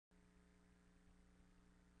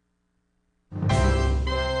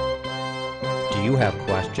Do you have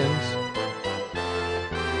questions?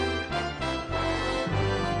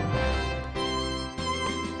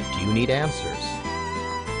 Do you need answers?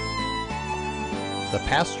 The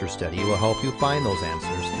Pastor Study will help you find those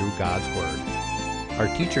answers through God's Word. Our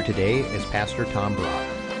teacher today is Pastor Tom Brock.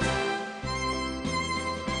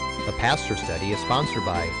 The Pastor Study is sponsored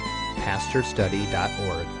by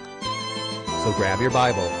PastorStudy.org. So grab your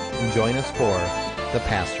Bible and join us for the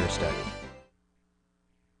Pastor Study.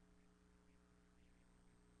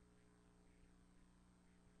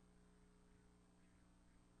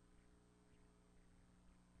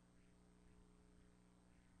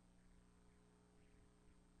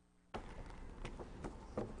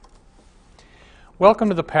 Welcome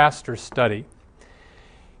to the Pastor's Study.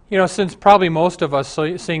 You know, since probably most of us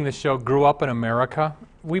seeing this show grew up in America,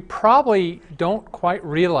 we probably don't quite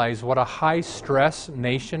realize what a high-stress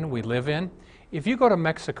nation we live in. If you go to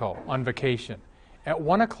Mexico on vacation, at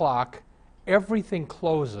 1 o'clock, everything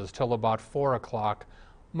closes till about 4 o'clock.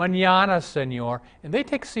 Mañana, señor. And they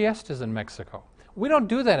take siestas in Mexico. We don't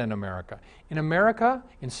do that in America. In America,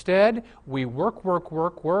 instead, we work.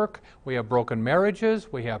 We have broken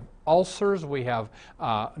marriages, we have ulcers, we have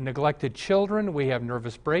neglected children, we have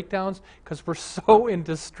nervous breakdowns because we're so in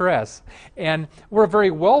distress. And we're a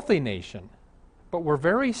very wealthy nation, but we're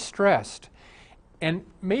very stressed. And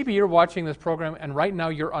maybe you're watching this program and right now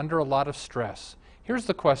you're under a lot of stress. Here's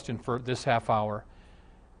the question for this half hour.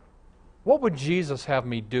 What would Jesus have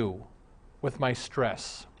me do with my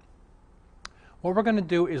stress? What we're going to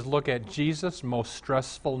do is look at Jesus' most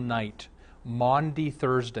stressful night, Maundy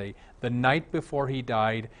Thursday, the night before he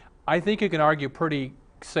died. I think you can argue pretty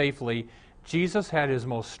safely, Jesus had his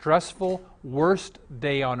most stressful, worst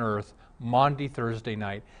day on earth, Maundy Thursday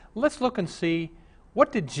night. Let's look and see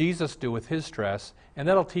what did Jesus do with his stress, and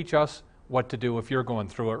that'll teach us what to do if you're going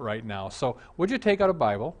through it right now. So would you take out a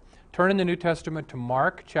Bible, turn in the New Testament to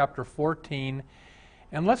Mark chapter 14,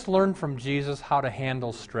 and let's learn from Jesus how to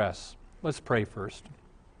handle stress. Let's pray first.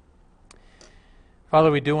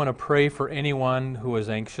 Father, we do want to pray for anyone who is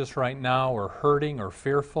anxious right now or hurting or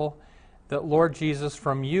fearful, that, Lord Jesus,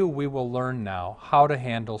 from you we will learn now how to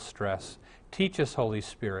handle stress. Teach us, Holy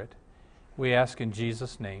Spirit. We ask in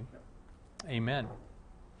Jesus' name. Amen.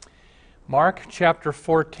 Mark chapter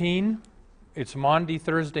 14, it's Maundy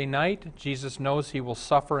Thursday night. Jesus knows he will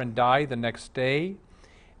suffer and die the next day.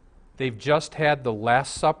 They've just had the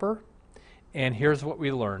Last Supper. And here's what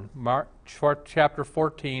we learn. Mark chapter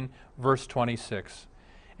 14, verse 26.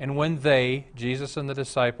 And when they, Jesus and the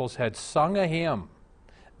disciples, had sung a hymn,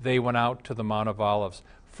 they went out to the Mount of Olives.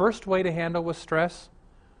 First way to handle with stress,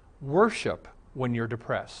 worship when you're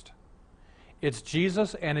depressed. It's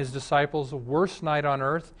Jesus and his disciples' worst night on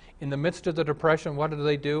earth. In the midst of the depression, what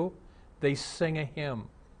do? They sing a hymn.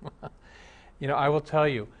 You know, I will tell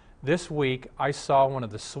you, this week, I saw one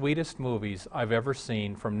of the sweetest movies I've ever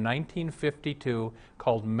seen from 1952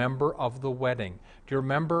 called Member of the Wedding. Do you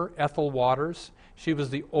remember Ethel Waters? She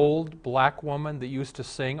was the old black woman that used to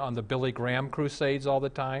sing on the Billy Graham crusades all the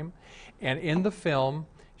time. And in the film,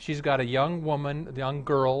 she's got a young woman, a young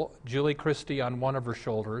girl, Julie Christie, on one of her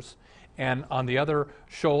shoulders. And on the other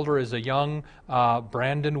shoulder is a young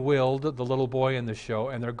Brandon Wild, the little boy in the show.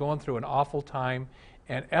 And they're going through an awful time.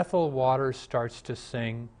 And Ethel Waters starts to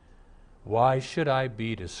sing, "Why should I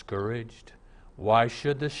be discouraged? Why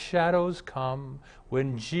should the shadows come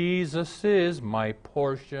when Jesus is my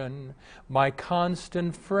portion? My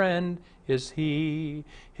constant friend is he.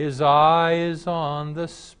 His eye is on the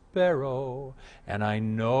sparrow, and I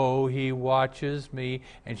know he watches me."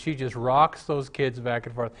 And she just rocks those kids back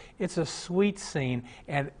and forth. It's a sweet scene.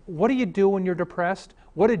 And what do you do when you're depressed?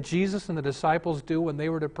 What did Jesus and the disciples do when they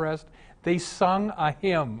were depressed? They sung a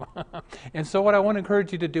hymn. And so what I want to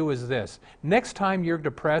encourage you to do is this. Next time you're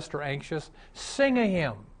depressed or anxious, sing a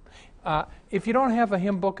hymn. If you don't have a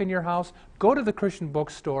hymn book in your house, go to the Christian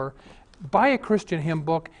bookstore, buy a Christian hymn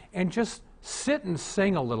book, and just sit and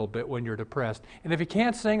sing a little bit when you're depressed. And if you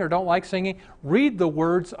can't sing or don't like singing, read the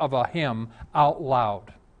words of a hymn out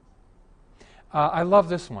loud. I love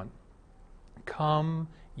this one. Come,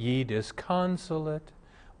 ye disconsolate,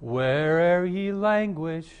 where'er ye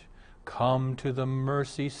languish, come to the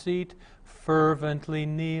mercy seat, fervently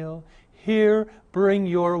kneel. Here bring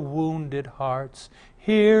your wounded hearts.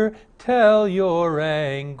 Here tell your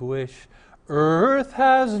anguish. Earth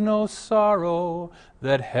has no sorrow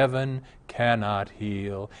that heaven cannot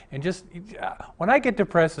heal. And just, when I get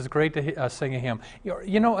depressed, it's great to sing a hymn.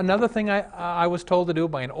 You know, another thing I was told to do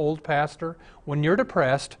by an old pastor, when you're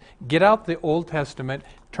depressed, get out the Old Testament,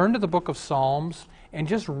 turn to the book of Psalms, and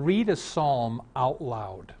just read a psalm out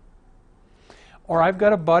loud. Or I've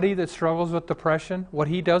got a buddy that struggles with depression. What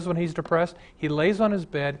he does when he's depressed, he lays on his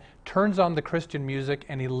bed, turns on the Christian music,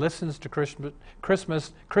 and he listens to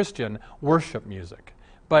Christian worship music.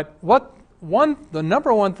 But the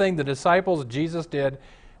number one thing the disciples, Jesus did,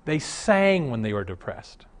 they sang when they were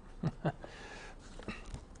depressed.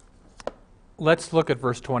 Let's look at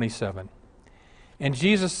verse 27. And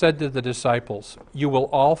Jesus said to the disciples, "You will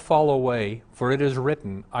all fall away, for it is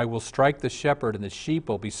written, I will strike the shepherd and the sheep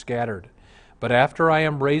will be scattered. But after I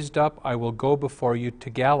am raised up, I will go before you to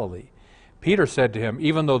Galilee." Peter said to him,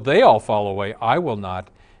 "Even though they all fall away, I will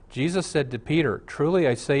not." Jesus said to Peter, "Truly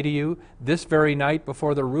I say to you, this very night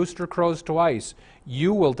before the rooster crows twice,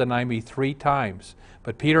 you will deny me 3 times.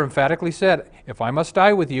 But Peter emphatically said, "If I must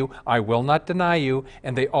die with you, I will not deny you."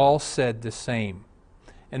 And they all said the same.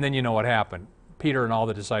 And then you know what happened. Peter and all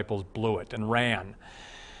the disciples blew it and ran.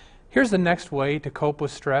 Here's the next way to cope with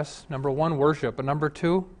stress. Number 1, worship. And number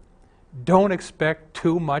 2, don't expect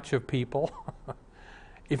too much of people.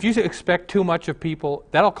 If you expect too much of people,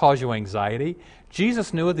 that'll cause you anxiety.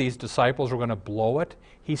 Jesus knew these disciples were going to blow it.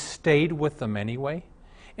 He stayed with them anyway.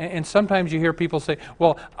 And sometimes you hear people say,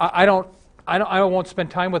 "Well, I won't spend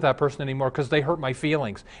time with that person anymore because they hurt my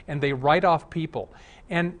feelings." And they write off people.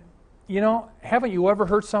 And haven't you ever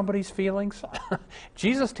hurt somebody's feelings?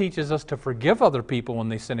 Jesus teaches us to forgive other people when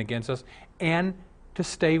they sin against us and to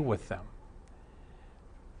stay with them.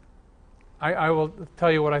 I will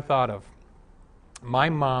tell you what I thought of. My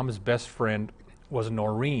mom's best friend was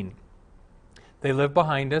Noreen. They lived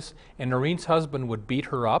behind us, and Noreen's husband would beat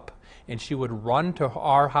her up, and she would run to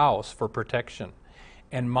our house for protection.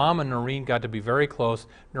 And Mom and Noreen got to be very close.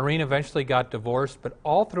 Noreen eventually got divorced, but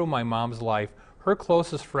all through my mom's life, her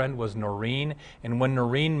closest friend was Noreen, and when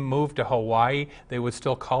Noreen moved to Hawaii, they would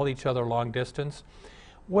still call each other long distance.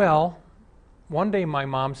 Well, one day my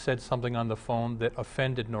mom said something on the phone that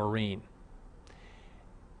offended Noreen.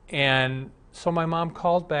 And so my mom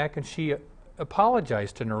called back and she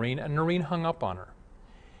apologized to Noreen, and Noreen hung up on her.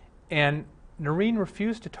 And Noreen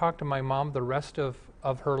refused to talk to my mom the rest of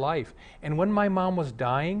her life. And when my mom was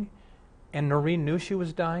dying, and Noreen knew she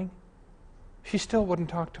was dying, she still wouldn't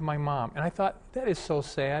talk to my mom. And I thought, that is so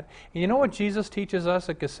sad. And you know what Jesus teaches us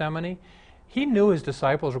at Gethsemane? He knew his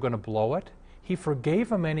disciples were going to blow it. He forgave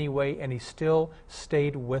them anyway, and he still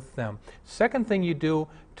stayed with them. Second thing you do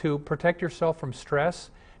to protect yourself from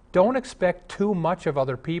stress, don't expect too much of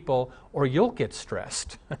other people or you'll get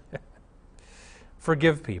stressed.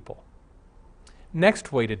 Forgive people.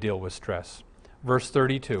 Next way to deal with stress, verse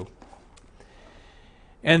 32.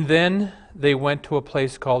 And then they went to a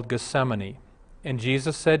place called Gethsemane. And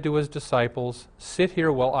Jesus said to his disciples, "Sit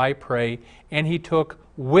here while I pray." And he took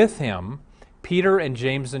with him Peter and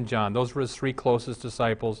James and John. Those were his 3 closest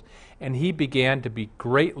disciples. And he began to be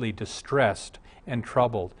greatly distressed and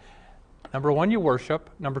troubled. Number 1, you worship.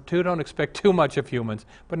 Number 2, don't expect too much of humans.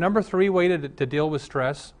 But number 3, way to deal with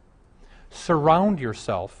stress, surround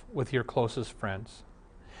yourself with your closest friends.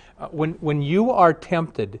 When you are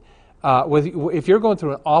tempted, if you're going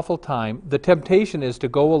through an awful time, the temptation is to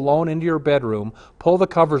go alone into your bedroom, pull the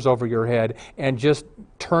covers over your head, and just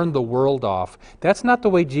turn the world off. That's not the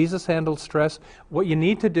way Jesus handled stress. What you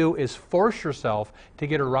need to do is force yourself to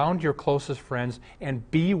get around your closest friends and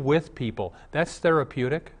be with people. That's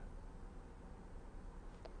therapeutic.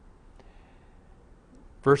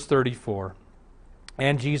 Verse 34,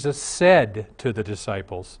 and Jesus said to the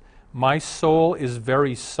disciples, "My soul is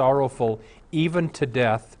very sorrowful, even to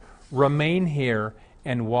death. Remain here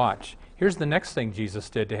and watch." Here's the next thing Jesus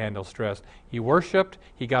did to handle stress. He worshiped,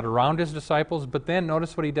 he got around his disciples, but then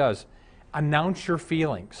notice what he does. Announce your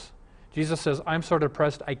feelings. Jesus says, "I'm so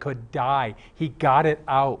depressed I could die." He got it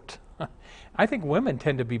out. I think women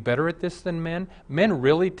tend to be better at this than men. Men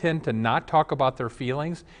really tend to not talk about their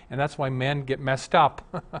feelings, and that's why men get messed up.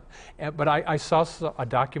 But I saw a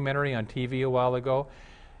documentary on TV a while ago.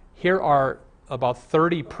 Here are about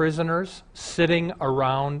 30 prisoners sitting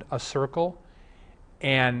around a circle,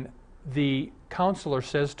 and the counselor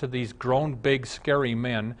says to these grown, big, scary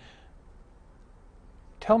men,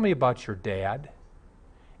 "Tell me about your dad."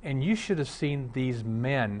 And you should have seen these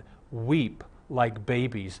men weep like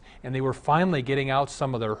babies, and they were finally getting out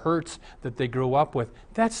some of their hurts that they grew up with.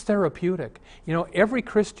 That's therapeutic. Every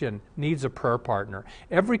Christian needs a prayer partner.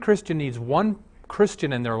 Every Christian needs one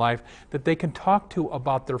Christian in their life that they can talk to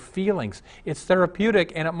about their feelings. It's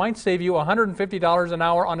therapeutic, and it might save you $150 an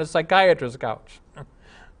hour on a psychiatrist's couch.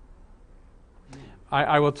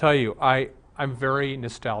 I will tell you, I'm very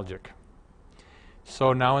nostalgic.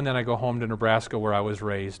 So now and then I go home to Nebraska where I was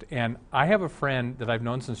raised, and I have a friend that I've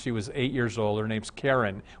known since she was 8 years old. Her name's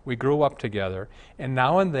Karen. We grew up together, and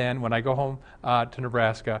now and then when I go home to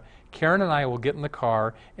Nebraska, Karen and I will get in the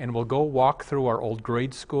car and we'll go walk through our old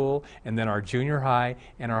grade school and then our junior high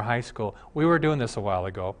and our high school. We were doing this a while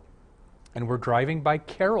ago, and we're driving by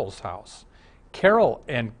Carol's house. Carol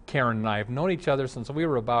and Karen and I have known each other since we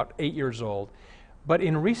were about 8 years old, but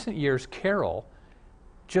in recent years, Carol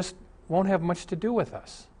just won't have much to do with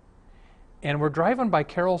us. And we're driving by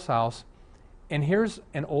Carol's house, and here's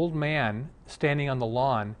an old man standing on the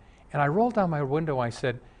lawn, and I rolled down my window. I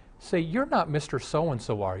said, "Say, you're not Mr.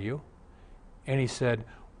 So-and-so, are you?" And he said,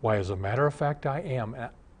 "Why, as a matter of fact, I am." And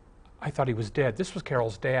I thought he was dead. This was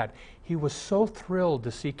Carol's dad. He was so thrilled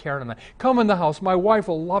to see Karen and I. "Come in the house. My wife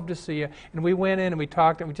will love to see you." And we went in and we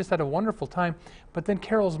talked, and we just had a wonderful time. But then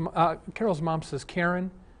Carol's mom says,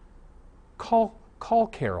 "Karen, call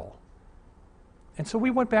Carol." And so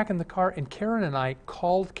we went back in the car, and Karen and I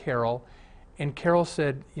called Carol, and Carol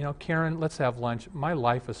said, "You know, Karen, let's have lunch. My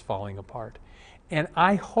life is falling apart." And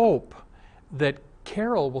I hope that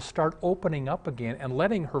Carol will start opening up again and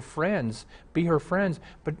letting her friends be her friends.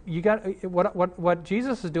 But you got what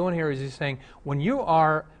Jesus is doing here is he's saying, when you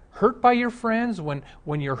are hurt by your friends, when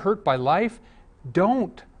you're hurt by life,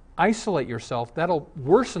 don't isolate yourself. That'll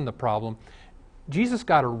worsen the problem. Jesus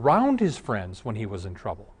got around his friends when he was in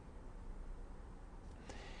trouble.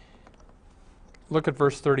 Look at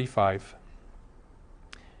verse 35.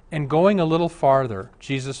 And going a little farther,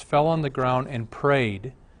 Jesus fell on the ground and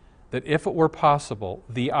prayed that if it were possible,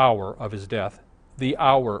 the hour of his death, the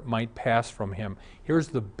hour might pass from him. Here's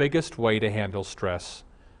the biggest way to handle stress.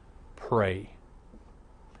 Pray.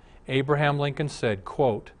 Abraham Lincoln said,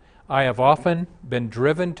 quote, "I have often been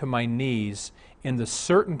driven to my knees in the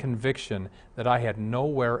certain conviction that I had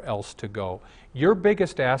nowhere else to go." Your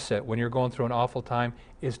biggest asset when you're going through an awful time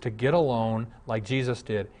is to get alone like Jesus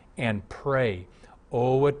did and pray.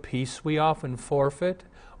 Oh, what peace we often forfeit.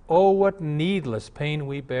 Oh, what needless pain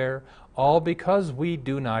we bear, all because we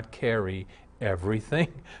do not carry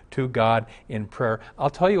everything to God in prayer. I'll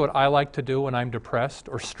tell you what I like to do when I'm depressed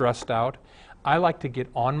or stressed out. I like to get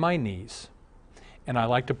on my knees, and I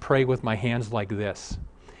like to pray with my hands like this.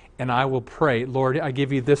 And I will pray, "Lord, I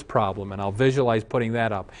give you this problem," and I'll visualize putting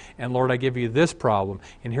that up. "And Lord, I give you this problem,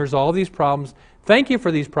 and here's all these problems. Thank you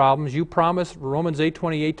for these problems. You promised, Romans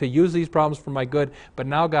 8:28, to use these problems for my good. But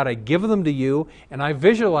now, God, I give them to you," and I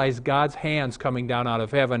visualize God's hands coming down out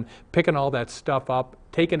of heaven, picking all that stuff up,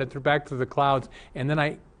 taking it back through the clouds, and then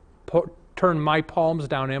I turn my palms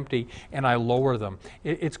down empty and I lower them.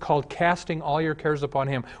 It's called casting all your cares upon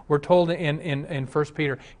him. We're told in 1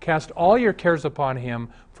 Peter, cast all your cares upon him,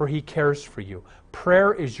 for he cares for you.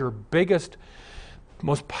 Prayer is your biggest,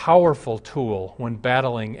 most powerful tool when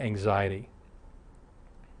battling anxiety.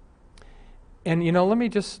 And let me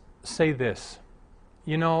just say this.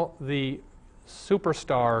 The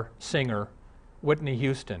superstar singer Whitney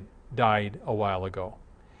Houston died a while ago.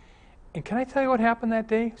 And can I tell you what happened that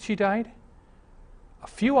day she died? A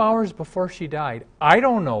few hours before she died, I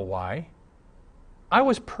don't know why, I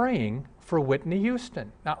was praying for Whitney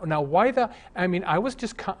Houston. Now why I was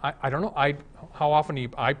just, I don't know, how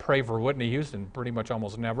often I pray for Whitney Houston, pretty much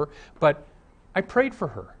almost never, but I prayed for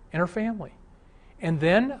her and her family. And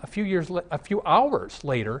then a few hours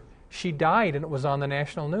later, she died, and it was on the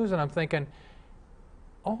national news, and I'm thinking,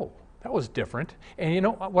 oh, that was different. And you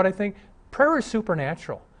know what I think? Prayer is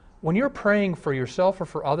supernatural. When you're praying for yourself or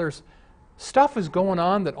for others, stuff is going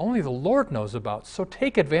on that only the Lord knows about. So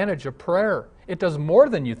take advantage of prayer. It does more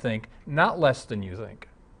than you think, not less than you think.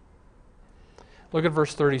 Look at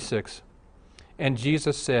verse 36. And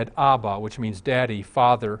Jesus said, Abba, which means Daddy,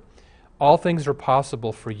 Father, all things are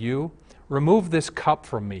possible for you. Remove this cup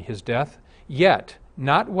from me, his death. Yet,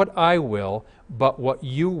 not what I will, but what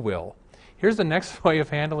you will. Here's the next way of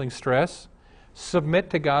handling stress. Submit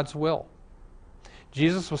to God's will.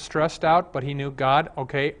 Jesus was stressed out, but he knew, God,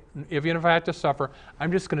 okay, even if I have to suffer,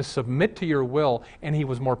 I'm just going to submit to your will, and he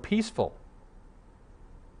was more peaceful.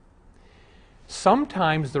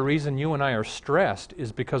 Sometimes the reason you and I are stressed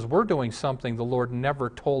is because we're doing something the Lord never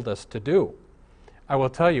told us to do. I will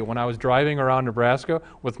tell you, when I was driving around Nebraska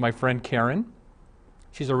with my friend Karen,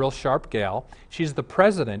 she's a real sharp gal. She's the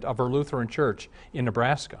president of her Lutheran church in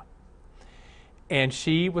Nebraska. And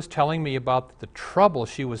she was telling me about the trouble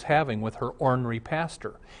she was having with her ornery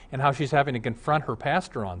pastor and how she's having to confront her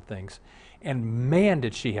pastor on things. And man,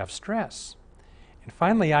 did she have stress. And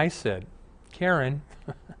finally I said, Karen,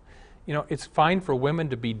 it's fine for women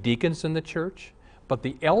to be deacons in the church, but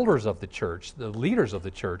the elders of the church, the leaders of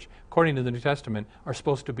the church, according to the New Testament, are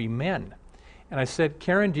supposed to be men. And I said,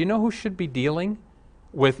 Karen, do you know who should be dealing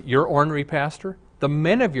with your ornery pastor. The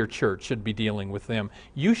men of your church should be dealing with them.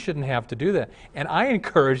 You shouldn't have to do that. And I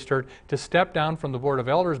encouraged her to step down from the board of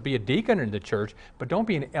elders, be a deacon in the church, but don't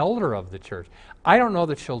be an elder of the church. I don't know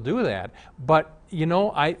that she'll do that, but you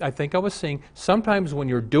know, I think I was saying sometimes when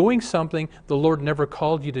you're doing something the Lord never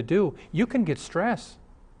called you to do, you can get stress.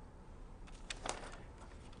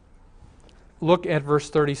 Look at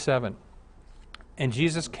verse 37. And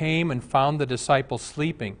Jesus came and found the disciples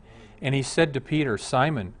sleeping, and he said to Peter,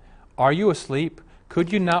 Simon, are you asleep?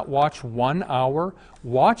 Could you not watch 1 hour?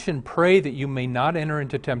 Watch and pray that you may not enter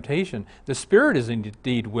into temptation. The spirit is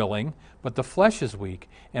indeed willing, but the flesh is weak.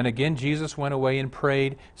 And again Jesus went away and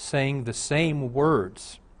prayed, saying the same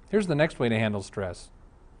words. Here's the next way to handle stress.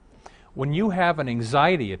 When you have an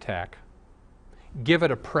anxiety attack, give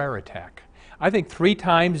it a prayer attack. I think 3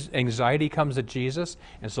 times anxiety comes at Jesus,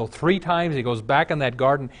 and so 3 times he goes back in that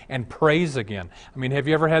garden and prays again. I mean, have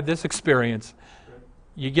you ever had this experience?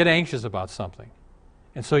 You get anxious about something,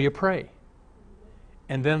 and so you pray.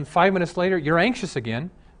 And then 5 minutes later, you're anxious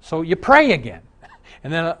again, so you pray again.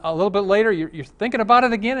 And then a little bit later, you're thinking about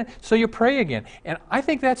it again, so you pray again. And I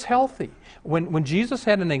think that's healthy. When Jesus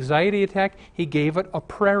had an anxiety attack, he gave it a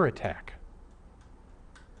prayer attack.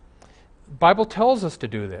 The Bible tells us to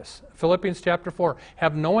do this. Philippians chapter 4,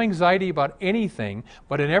 have no anxiety about anything,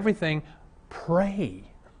 but in everything, pray.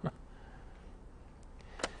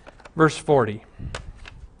 Verse 40.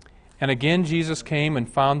 And again Jesus came and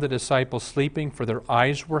found the disciples sleeping, for their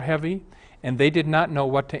eyes were heavy, and they did not know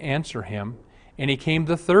what to answer him. And he came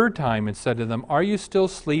the 3rd time and said to them, are you still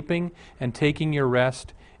sleeping and taking your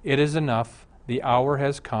rest? It is enough. The hour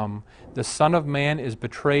has come. The Son of Man is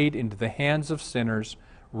betrayed into the hands of sinners.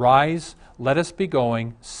 Rise, let us be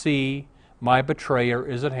going. See, my betrayer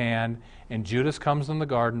is at hand. And Judas comes in the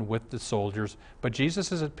garden with the soldiers. But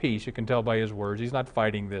Jesus is at peace. You can tell by his words. He's not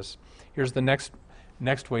fighting this. Here's the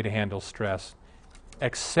next way to handle stress.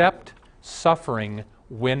 Accept suffering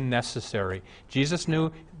when necessary. Jesus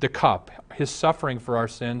knew the cup, his suffering for our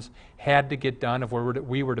sins, had to get done if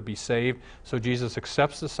we were to be saved. So Jesus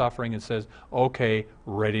accepts the suffering and says, okay,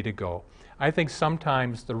 ready to go. I think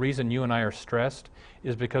sometimes the reason you and I are stressed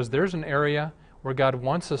is because there's an area where God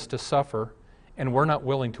wants us to suffer and we're not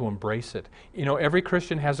willing to embrace it. You know, every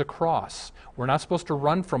Christian has a cross. We're not supposed to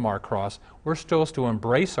run from our cross. We're supposed to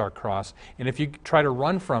embrace our cross. And if you try to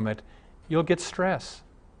run from it, you'll get stress.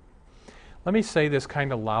 Let me say this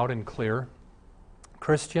kind of loud and clear.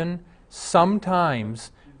 Christian,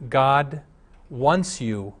 sometimes God wants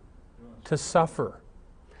you to suffer.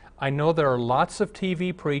 I know there are lots of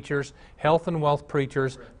TV preachers, health and wealth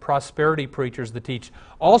preachers, prosperity preachers that teach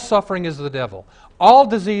all suffering is the devil. All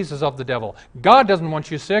disease is of the devil. God doesn't want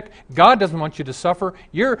you sick. God doesn't want you to suffer.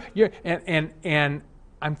 And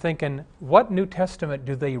I'm thinking, what New Testament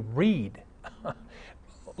do they read?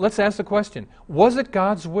 Let's ask the question, was it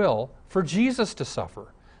God's will for Jesus to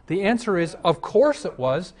suffer? The answer is, of course it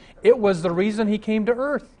was. It was the reason he came to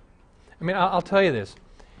earth. I mean, I'll tell you this.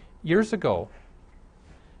 Years ago,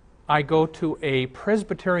 I go to a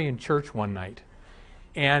Presbyterian church one night,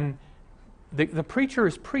 and the preacher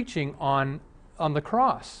is preaching on the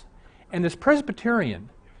cross. And this Presbyterian,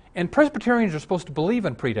 and Presbyterians are supposed to believe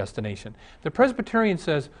in predestination. The Presbyterian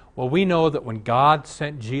says, well, we know that when God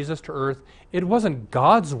sent Jesus to earth, it wasn't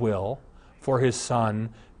God's will for his son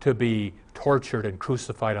to be tortured and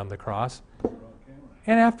crucified on the cross.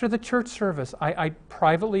 And after the church service, I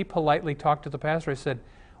privately, politely talked to the pastor. I said,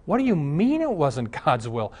 what do you mean it wasn't God's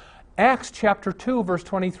will? Acts chapter 2, verse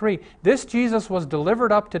 23. This Jesus was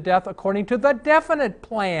delivered up to death according to the definite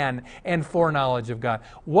plan and foreknowledge of God.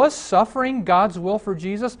 Was suffering God's will for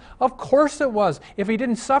Jesus? Of course it was. If he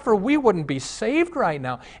didn't suffer, we wouldn't be saved right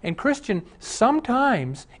now. And Christian,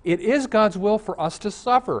 sometimes it is God's will for us to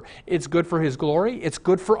suffer. It's good for his glory. It's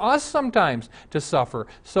good for us sometimes to suffer.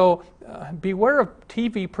 So beware of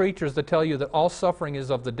TV preachers that tell you that all suffering is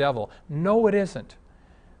of the devil. No, it isn't.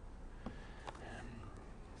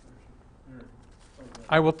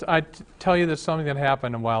 I tell you this something that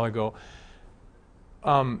happened a while ago.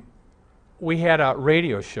 We had a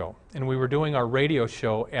radio show, and we were doing our radio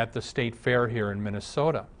show at the state fair here in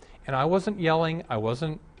Minnesota. And I wasn't yelling. I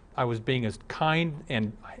was being as kind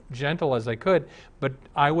and gentle as I could, but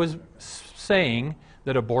I was saying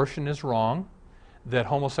that abortion is wrong, that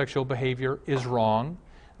homosexual behavior is wrong,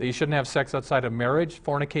 that you shouldn't have sex outside of marriage,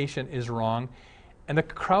 fornication is wrong, and the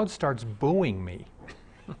crowd starts booing me.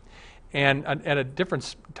 And at a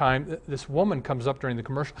different time, this woman comes up during the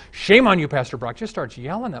commercial, shame on you, Pastor Brock, just starts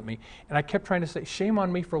yelling at me. And I kept trying to say, shame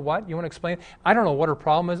on me for what? You want to explain? I don't know what her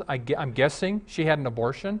problem is. I'm guessing she had an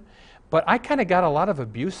abortion. But I kind of got a lot of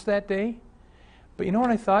abuse that day. But you know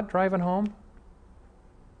what I thought driving home?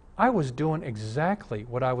 I was doing exactly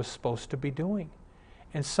what I was supposed to be doing.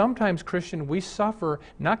 And sometimes, Christian, we suffer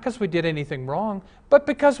not because we did anything wrong, but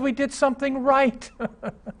because we did something right.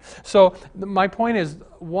 So my point is,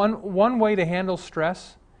 one way to handle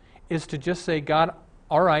stress is to just say, God,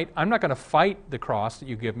 all right, I'm not going to fight the cross that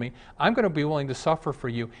you give me. I'm going to be willing to suffer for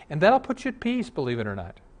you. And that'll put you at peace, believe it or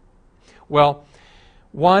not. Well,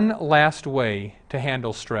 one last way to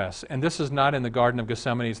handle stress, and this is not in the Garden of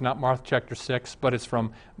Gethsemane, it's not Mark chapter 6, but it's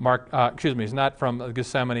from Mark, it's not from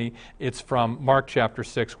Gethsemane, it's from Mark chapter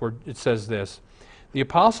 6, where it says this: the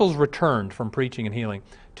apostles returned from preaching and healing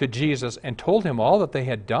to Jesus and told him all that they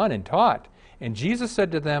had done and taught. And Jesus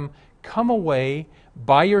said to them, come away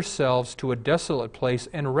by yourselves to a desolate place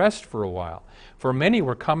and rest for a while. For many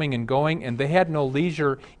were coming and going, and they had no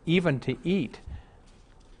leisure even to eat.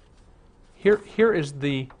 Here is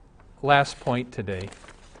the last point today.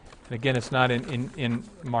 And again, it's not in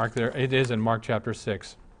Mark there. It is in Mark chapter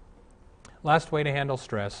 6. Last way to handle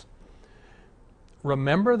stress.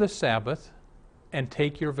 Remember the Sabbath and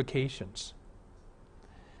take your vacations.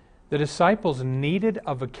 The disciples needed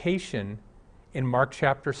a vacation in Mark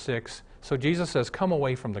chapter 6, so Jesus says, come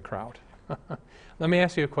away from the crowd. Let me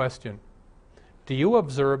ask you a question. Do you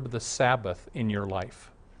observe the Sabbath in your life?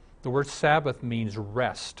 The word Sabbath means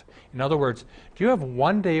rest. In other words, do you have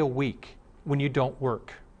one day a week when you don't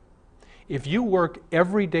work? If you work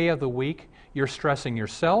every day of the week, you're stressing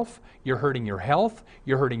yourself, you're hurting your health,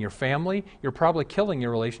 you're hurting your family, you're probably killing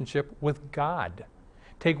your relationship with God.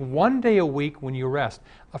 Take one day a week when you rest.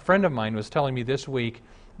 A friend of mine was telling me this week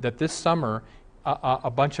that this summer a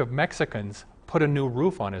bunch of Mexicans put a new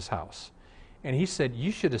roof on his house. And he said,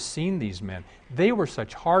 you should have seen these men. They were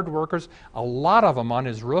such hard workers. A lot of them on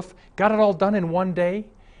his roof got it all done in one day.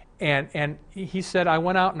 And he said, I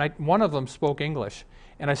went out and one of them spoke English.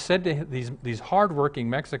 And I said to these hard-working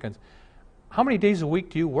Mexicans, how many days a week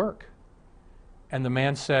do you work? And the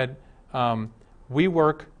man said, we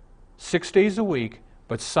work 6 days a week,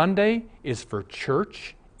 but Sunday is for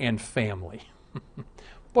church and family.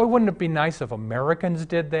 Boy, wouldn't it be nice if Americans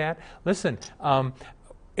did that? Listen,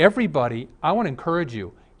 everybody, I want to encourage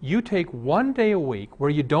you, you take one day a week where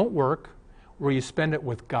you don't work, where you spend it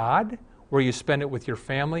with God, where you spend it with your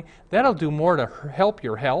family. That'll do more to help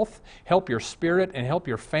your health, help your spirit, and help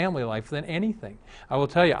your family life than anything. I will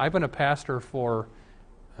tell you, I've been a pastor for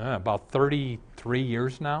about 33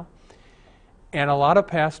 years now, and a lot of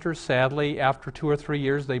pastors, sadly, after 2 or 3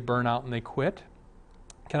 years, they burn out and they quit.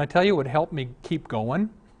 Can I tell you what helped me keep going?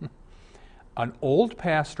 An old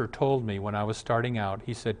pastor told me when I was starting out,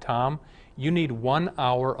 he said, Tom, you need 1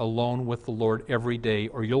 hour alone with the Lord every day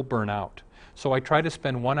or you'll burn out. So I try to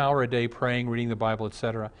spend 1 hour a day praying, reading the Bible,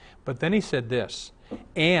 etc. But then he said this,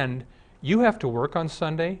 and you have to work on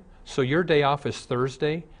Sunday, so your day off is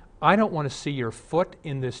Thursday. I don't want to see your foot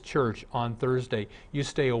in this church on Thursday. You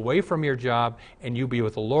stay away from your job and you be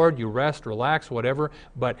with the Lord, you rest, relax, whatever,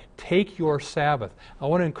 but take your Sabbath. I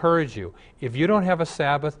want to encourage you, if you don't have a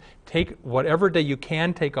Sabbath, take whatever day you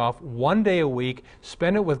can take off, 1 day a week,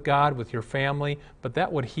 spend it with God, with your family, but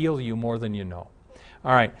that would heal you more than you know.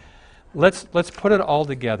 All right, let's put it all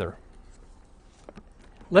together.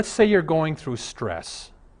 Let's say you're going through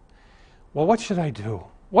stress. Well, what should I do?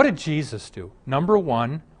 What did Jesus do? Number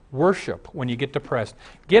one, worship when you get depressed.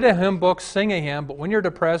 Get a hymn book, sing a hymn, but when you're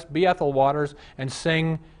depressed, be Ethel Waters and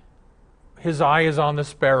sing His Eye is on the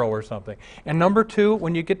Sparrow or something. And number two,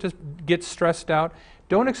 when you get stressed out,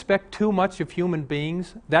 don't expect too much of human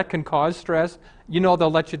beings. That can cause stress. You know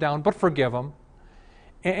they'll let you down, but forgive them.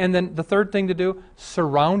 And then the third thing to do,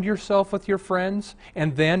 surround yourself with your friends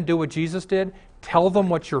and then do what Jesus did. Tell them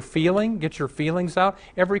what you're feeling. Get your feelings out.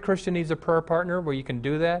 Every Christian needs a prayer partner where you can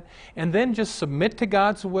do that. And then just submit to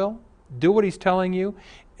God's will. Do what He's telling you.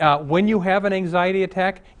 When you have an anxiety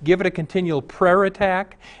attack, give it a continual prayer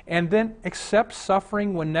attack. And then accept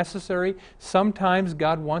suffering when necessary. Sometimes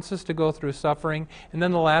God wants us to go through suffering. And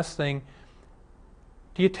then the last thing,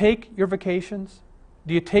 do you take your vacations?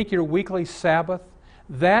 Do you take your weekly Sabbath?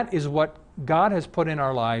 That is what God has put in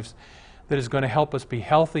our lives that is going to help us be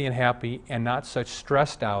healthy and happy and not such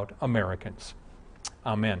stressed out Americans.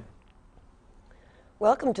 Amen.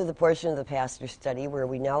 Welcome to the portion of the Pastor Study where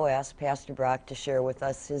we now ask Pastor Brock to share with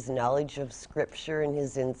us his knowledge of Scripture and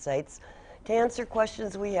his insights to answer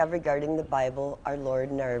questions we have regarding the Bible, our Lord,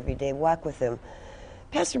 and our everyday walk with Him.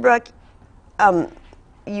 Pastor Brock,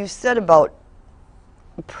 you said about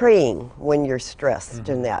praying when you're stressed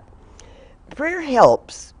and that. Prayer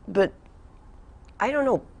helps, but I don't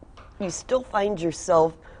know, you still find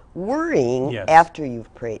yourself worrying after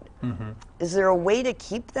you've prayed. Is there a way to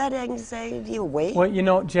keep that anxiety away? Well, you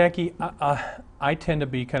know, Jackie, I tend to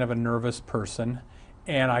be kind of a nervous person,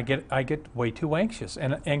 and I get way too anxious.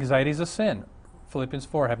 And anxiety is a sin. Philippians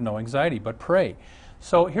 4, have no anxiety, but pray.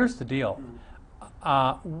 So here's the deal.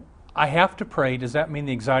 I have to pray. Does that mean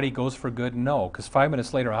the anxiety goes for good? No, because 5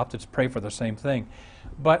 minutes later I'll have to pray for the same thing.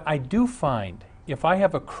 But I do find if I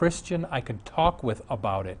have a Christian I can talk with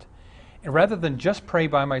about it, and rather than just pray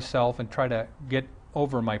by myself and try to get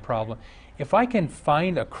over my problem, if I can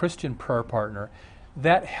find a Christian prayer partner,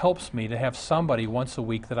 that helps me to have somebody once a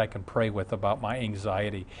week that I can pray with about my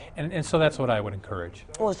anxiety. And so that's what I would encourage.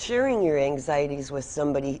 Well, sharing your anxieties with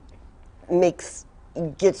somebody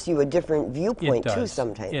gets you a different viewpoint too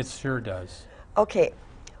sometimes. It sure does. Okay,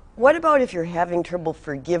 what about if you're having trouble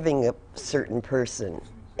forgiving a certain person?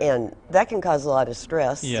 And that can cause a lot of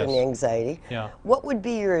stress Yes. and anxiety. Yeah. What would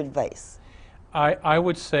be your advice? I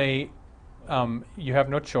would say you have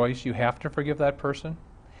no choice. You have to forgive that person.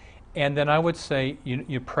 And then I would say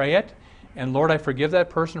you pray it, and Lord, I forgive that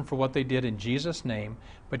person for what they did in Jesus' name.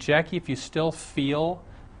 But Jackie, if you still feel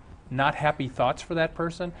not happy thoughts for that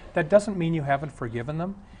person, that doesn't mean you haven't forgiven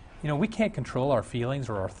them. You know, we can't control our feelings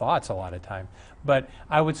or our thoughts a lot of time. But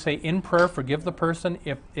I would say in prayer, forgive the person.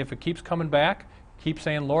 If it keeps coming back, keep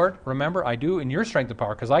saying, Lord, remember, I do in your strength and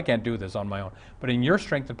power, because I can't do this on my own. But in your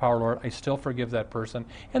strength and power, Lord, I still forgive that person.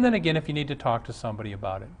 And then again, if you need to talk to somebody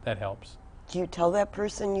about it, that helps. Do you tell that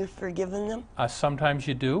person you've forgiven them? Sometimes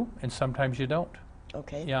you do, and sometimes you don't.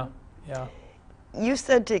 Okay. Yeah. You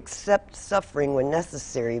said to accept suffering when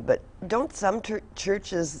necessary, but don't some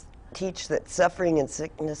churches teach that suffering and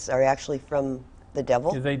sickness are actually from the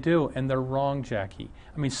devil? They do, and they're wrong, Jackie.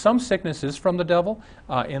 I mean, some sickness is from the devil.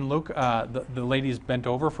 In Luke, the lady's bent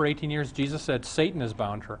over for 18 years. Jesus said Satan has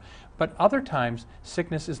bound her. But other times,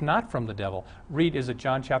 sickness is not from the devil. Read, is it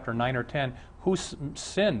John chapter 9 or 10? Who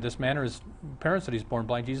sinned? This man or his parents that he's born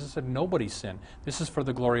blind? Jesus said nobody sinned. This is for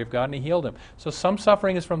the glory of God, and he healed him. So some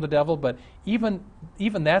suffering is from the devil, but even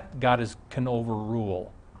that God can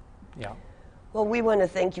overrule. Yeah. Well, we want to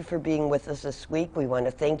thank you for being with us this week. We want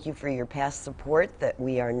to thank you for your past support that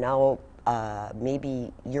we are now,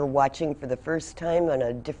 maybe you're watching for the first time on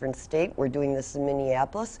a different state. We're doing this in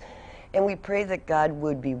Minneapolis. And we pray that God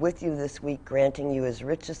would be with you this week, granting you his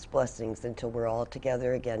richest blessings until we're all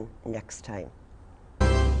together again next time.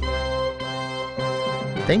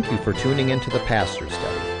 Thank you for tuning into the Pastor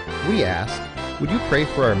Study. We ask, would you pray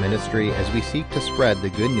for our ministry as we seek to spread the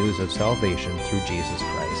good news of salvation through Jesus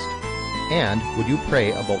Christ? And would you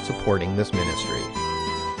pray about supporting this ministry?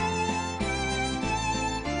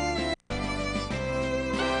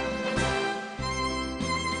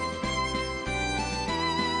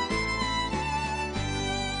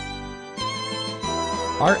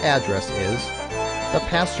 Our address is The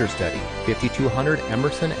Pastor Study, 5200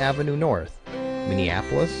 Emerson Avenue North,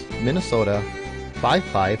 Minneapolis, Minnesota,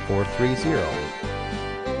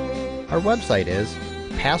 55430. Our website is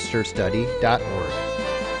pastorstudy.org.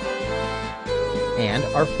 And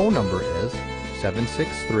our phone number is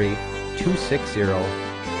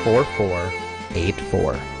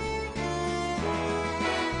 763-260-4484.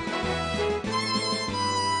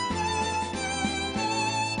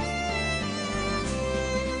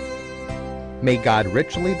 May God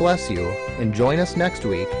richly bless you, and join us next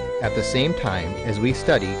week at the same time as we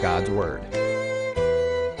study God's Word.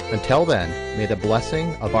 Until then, may the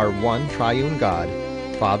blessing of our one triune God,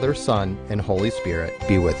 Father, Son, and Holy Spirit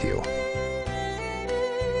be with you.